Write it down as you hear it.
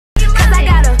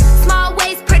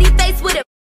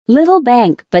Little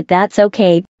bank, but that's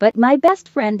okay, but my best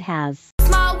friend has.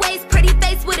 Small waist, pretty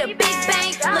face with a big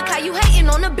bang. Look how you hating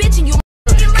on a bitch and you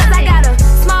cause I got a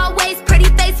small waist, pretty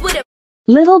face with a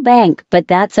Little bank, but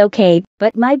that's okay,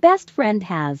 but my best friend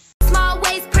has. small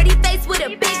waist, pretty face with a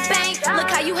big bang. Look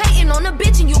how you hating on a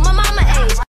bitch and you my mama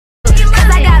age. Cause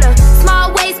I got a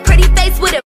small waist, pretty face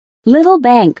with a Little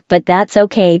bank, but that's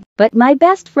okay, but my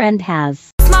best friend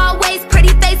has. small waist, pretty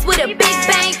face with a big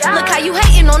bang. Look how you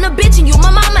hating on a bitch and you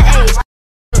my mama age.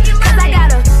 Cause I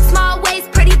got a small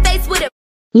waist, pretty face with a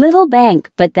Little bank,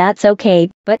 but that's okay,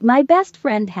 but my best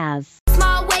friend has.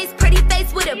 small waist, pretty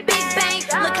face with a big bang.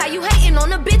 Look how you hating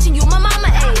on a bitch and you my mama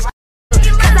age.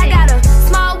 Cause I got a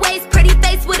small waist, pretty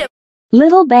face with a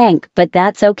Little bank, but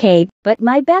that's okay, but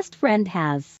my best friend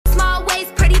has. small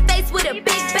waist, pretty face with a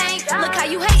big bang. Look how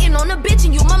you hating on a bitch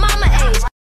and you my mama age.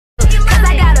 Cause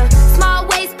I got a small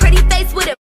waist, pretty face with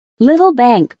a Little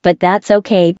bank, but that's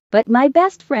okay, but my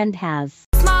best friend has.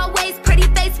 small waist, pretty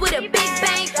face with a big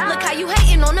bang. Look how you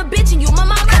hating on a bitch and you my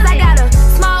mama. Cause I got a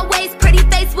small waist, pretty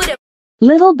face with a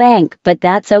Little bank, but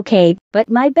that's okay, but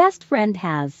my best friend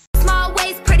has. small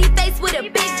waist, pretty face with a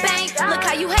big bang. Look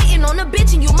how you hating on a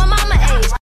bitch and you my mama age.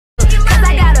 Cause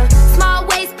I got a small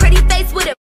waist, pretty face with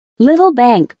a Little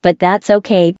bank, but that's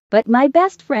okay, but my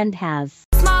best friend has.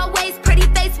 small waist, pretty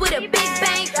face with a big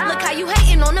bang. Look how you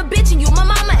hating on a bitch and you my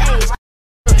mama age.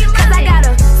 Cause I got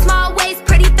a small waist,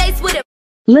 pretty face with a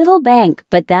Little bank,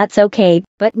 but that's okay,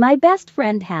 but my best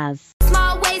friend has.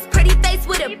 small waist, pretty face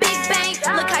with a big bang.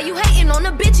 Look how you hating on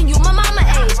a bitch and you my mama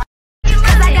age.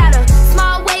 Cause I got a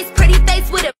small waist, pretty face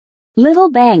with a Little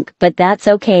bank, but that's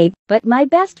okay, but my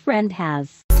best friend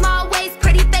has. small waist,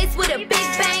 pretty face with a big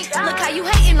bang. Look how you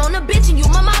hating on a bitch and you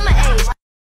my mama age.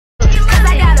 Cause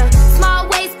I got a small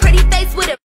waist, pretty face with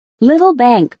a Little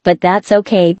bank, but that's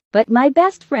okay, but my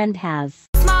best friend has.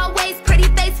 small waist, pretty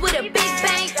face with a big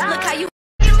bang. Look how you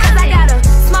cause I got a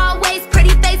small waist, pretty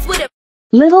face with a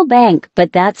Little bank,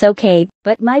 but that's okay,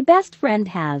 but my best friend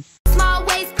has. small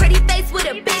waist, pretty face with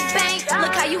a big bang.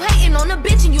 Look how you hating on a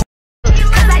bitch and you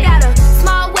cause I got a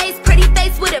small waist, pretty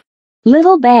face with a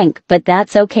Little bank, but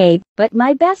that's okay, but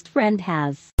my best friend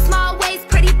has. small waist,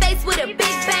 pretty face with a big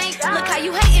bang. Look how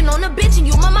you hating on a bitch and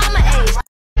you my mama age.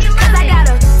 Cause I got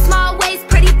a small waist,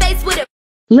 pretty face with a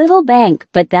Little bank,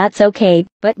 but that's okay,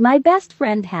 but my best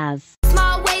friend has.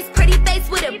 small waist, pretty face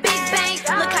with a big bang.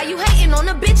 Look how you hating on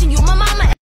a bitch and you my mama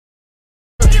age.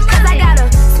 Cause I got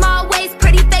a small waist,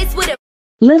 pretty face with a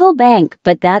Little bank,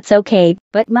 but that's okay,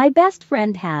 but my best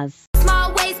friend has.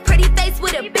 small waist, pretty face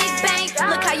with a big bang.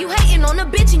 Look how you hating on a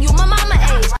bitch and you my mama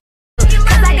age.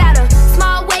 Cause I got a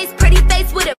small waist, pretty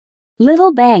face with a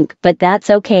Little bank, but that's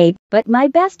okay, but my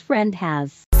best friend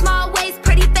has. small waist,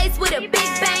 pretty face with a big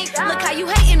bang. Look how you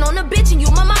hating on a bitch and you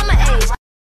my mama age.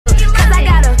 Cause I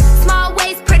got a small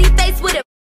waist, pretty face with a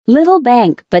Little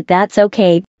bank, but that's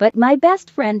okay, but my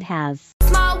best friend has.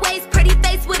 small waist, pretty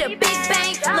face with a big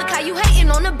bang. Look how you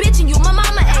hating on a bitch and you my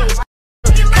mama age.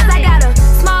 Cause I got a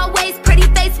small waist, pretty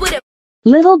face with a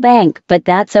Little bank, but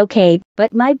that's okay,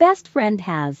 but my best friend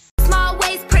has. small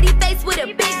waist, pretty face with a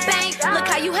big bang. Look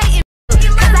how you hating.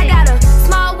 Cause I got a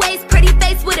small waist, pretty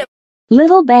face with a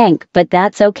Little bank, but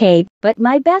that's okay, but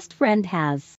my best friend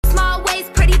has. small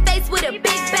waist, pretty face with a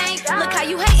big bang. Look how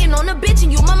you hating on a bitch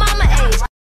and you my mama age.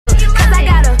 Cause I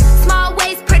got a small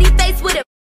waist, pretty face with a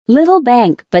Little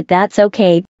bank, but that's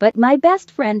okay, but my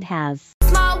best friend has.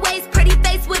 small waist, pretty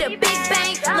face with a big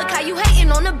bang. Look how you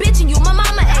hating on a bitch and you my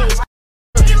mama age.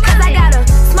 Cause I got a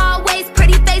small waist,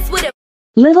 pretty face with a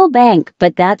Little bank,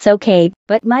 but that's okay,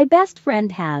 but my best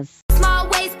friend has. small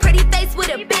waist, pretty face with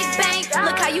a big bang.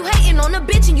 Look how you hating on a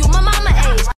bitch and you my mama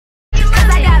age. Cause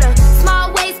I got a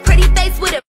small waist, pretty face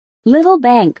with a Little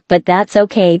bank, but that's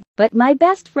okay, but my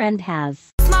best friend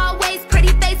has. small waist,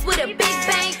 pretty face with a big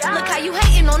bang. Look how you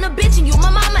hating on a bitch and you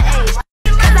my mama age.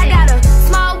 Cause I got a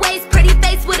small waist, pretty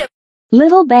face with a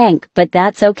Little bank, but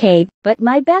that's okay, but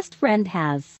my best friend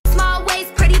has. small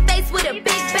waist, pretty face with a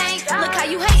big bang. Look how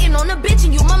you hating on a bitch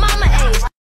and you my mama age.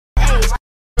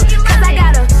 Cause I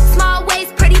got a small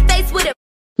waist, pretty face with a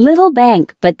Little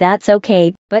bank, but that's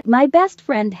okay, but my best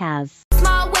friend has.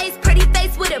 small waist, pretty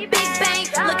face with a big bang.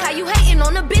 Look how you hating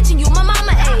on a bitch and you my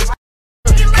mama age.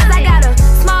 Cause I got a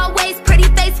small waist, pretty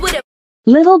face with a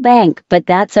Little bank, but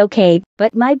that's okay,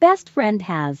 but my best friend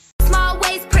has. small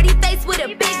waist, pretty face with a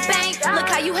big bang. Look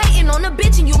how you hating on a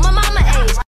bitch and you my mama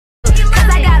age. Cause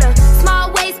I got a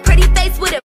small waist, pretty face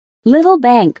with a Little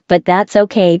bank, but that's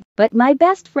okay, but my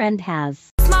best friend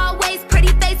has. small waist,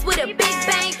 pretty face with a big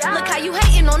bang. Look how you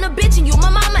hating on a bitch and you my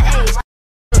mama age.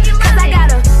 Cause I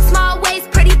got a small waist,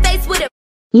 pretty face with a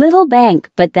Little bank,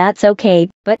 but that's okay,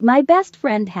 but my best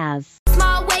friend has.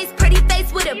 small waist.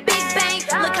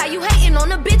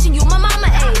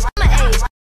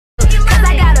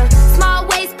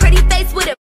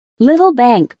 Little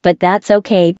bank, but that's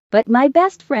okay, but my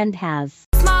best friend has.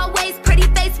 Small waist, pretty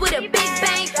face with a big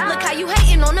bank. Look how you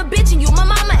hating on a bitch and you my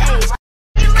mama age.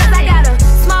 'Cause I got a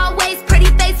small waist, pretty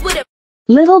face with a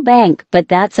Little bank, but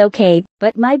that's okay,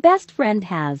 but my best friend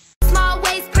has. small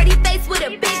waist, pretty face with a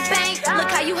big bank.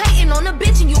 Look how you hating on a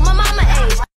bitch and you my mama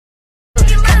age.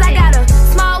 'Cause I got a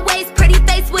small waist, pretty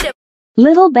face with a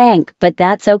Little bank, but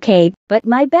that's okay, but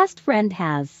my best friend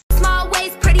has. small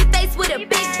waist, pretty face with a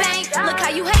big bank. Look how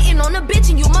you hating on a bitch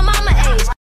and you my mama age.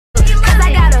 'Cause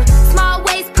I got a small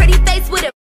waist, pretty face with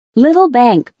a Little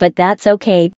bank, but that's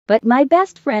okay, but my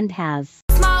best friend has.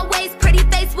 small waist, pretty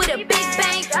face with a big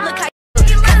bank. Look how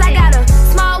 'cause I got a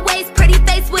small waist, pretty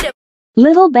face with a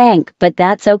Little bank, but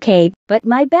that's okay, but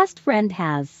my best friend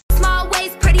has. small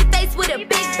waist, pretty face with a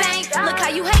big bank. Look how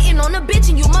you hating on a bitch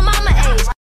and you my mama age.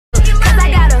 'Cause I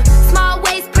got a small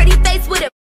waist, pretty face with a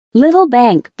Little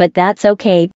bank, but that's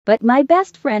okay, but my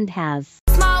best friend has.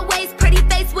 small waist, pretty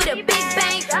face with a big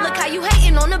bank. Look how you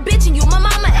hating on a bitch and you my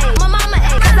mama age. My mama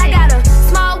age. 'Cause I got a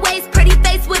small waist, pretty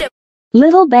face with a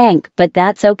Little bank, but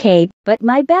that's okay, but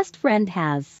my best friend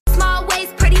has. small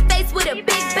waist, pretty face with a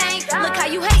big bank. Look how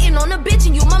you hating on a bitch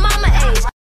and you my mama age.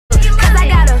 'Cause I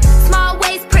got a small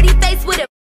waist, pretty face with a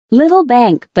Little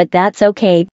bank, but that's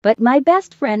okay, but my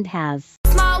best friend has.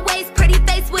 small waist, pretty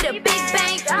face with a big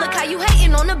bank. Look how you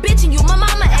hating on a bitch and you my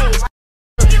mama age.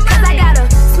 'Cause I got a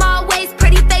small waist,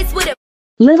 pretty face with a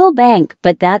Little bank,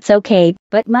 but that's okay,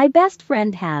 but my best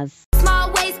friend has.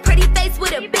 small waist, pretty face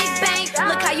with a big bank.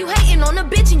 Look how you hating on a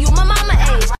bitch and you my mama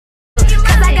age.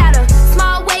 'Cause I got a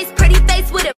small waist, pretty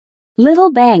face with a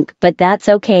Little bank, but that's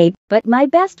okay, but my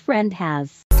best friend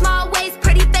has. small waist,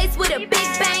 pretty face with a big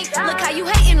bank. Look how you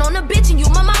hating on a bitch and you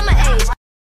my mama age.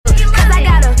 'Cause I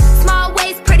got a small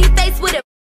waist, pretty face with a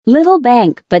Little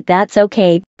bank, but that's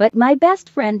okay, but my best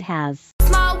friend has.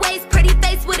 small waist, pretty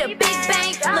face with a big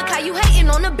bank. Look how you hating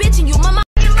on a bitch and you my mama.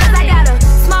 'Cause I got a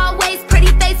small waist,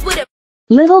 pretty face with a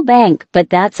Little bank, but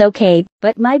that's okay,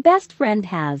 but my best friend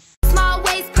has. small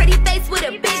waist, pretty face with a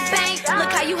big bank. Look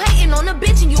how you hating on a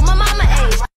bitch and you my mama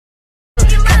age.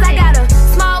 'Cause I got a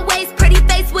small waist, pretty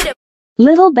face with a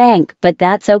Little bank, but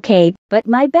that's okay, but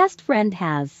my best friend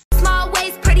has. small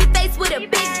waist, pretty face with a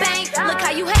big bank. Look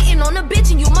how you hating on a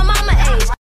bitch and you my mama age.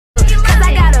 'Cause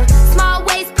I got a small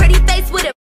waist, pretty face with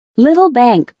a Little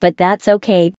bank, but that's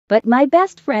okay, but my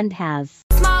best friend has.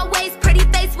 small waist, pretty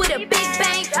face with a big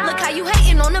bank. Look how you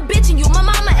hating on a bitch and you my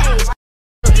mama age.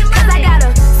 'Cause I got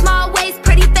a small waist,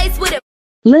 pretty face with a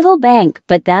Little bank,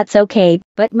 but that's okay,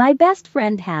 but my best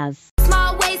friend has.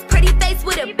 small waist, pretty face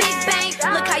with a big bank.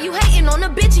 Look how you hating on a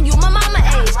bitch and you my mama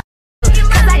age.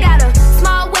 'Cause I got a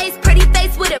small waist, pretty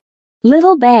face with a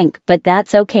Little bank, but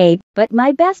that's okay, but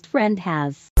my best friend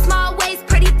has. small waist,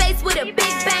 pretty face with a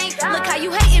big bank. Look how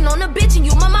you hating on a bitch and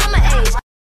you my mama age.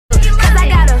 'Cause I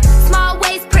got a small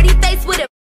waist, pretty face with a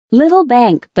Little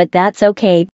bank, but that's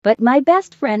okay, but my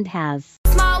best friend has.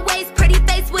 small waist, pretty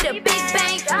face with a big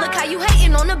bank. Look how you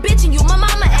hating on a bitch and you my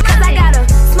mama age. 'Cause I got a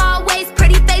small waist,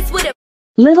 pretty face with a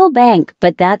Little bank,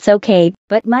 but that's okay,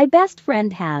 but my best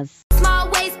friend has. small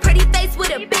waist, pretty face with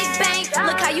a big bank.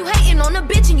 Look how you hating on a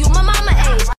bitch and you my mama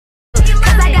age.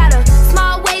 'Cause I got a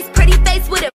small waist, pretty face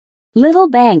with a Little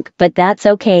bank, but that's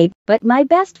okay, but my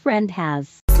best friend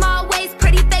has. small waist,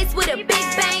 pretty face with a big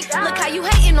bank. Look how you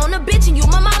hating on a bitch and you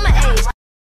my mama age.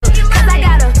 'Cause I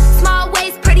got a small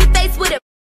waist, pretty face with a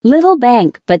Little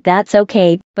bank, but that's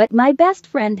okay, but my best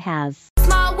friend has.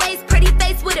 small waist, pretty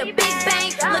face with a big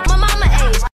bank. Look my mama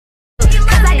age.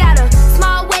 'Cause I got a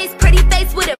small waist, pretty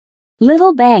face with a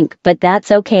Little bank, but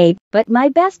that's okay, but my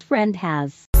best friend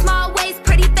has. small waist,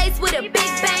 pretty face with a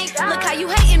big bank. Look how you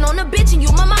hating on a bitch and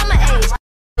you my mama age.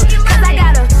 'Cause I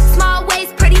got a small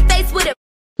waist, pretty face with a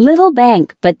Little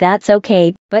bank, but that's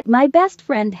okay, but my best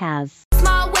friend has.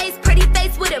 small waist, pretty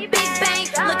face with a big bank.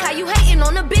 Look how you hating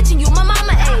on a bitch and you my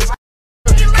mama age.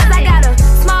 'Cause I got a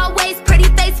small waist, pretty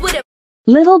face with a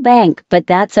Little bank, but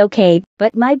that's okay,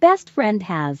 but my best friend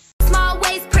has. small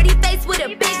waist, pretty face with a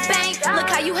big bank. Look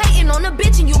how you hating on a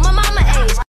bitch and you my mama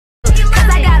age. 'Cause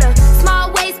I got a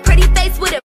small waist, pretty face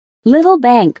with a Little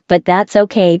bank, but that's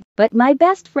okay, but my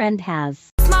best friend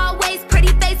has. small waist,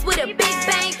 pretty face with a big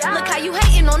bank. Look how you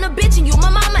hating on a bitch and you my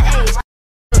mama age.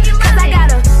 'Cause I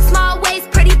got a small waist,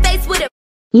 pretty face with a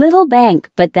Little bank,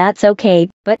 but that's okay,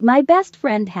 but my best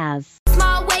friend has.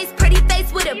 small waist, pretty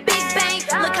face with a big bank.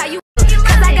 Look how you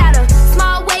 'cause I got a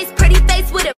small waist, pretty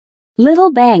face with a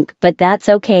Little bank, but that's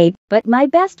okay, but my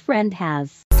best friend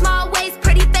has. small waist,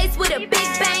 pretty face with a big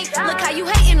bank. Look how you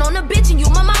hating on a bitch and you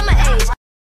my mama age.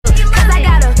 'Cause I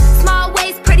got a small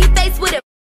waist, pretty face with a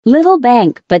Little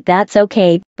bank, but that's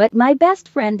okay, but my best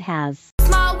friend has.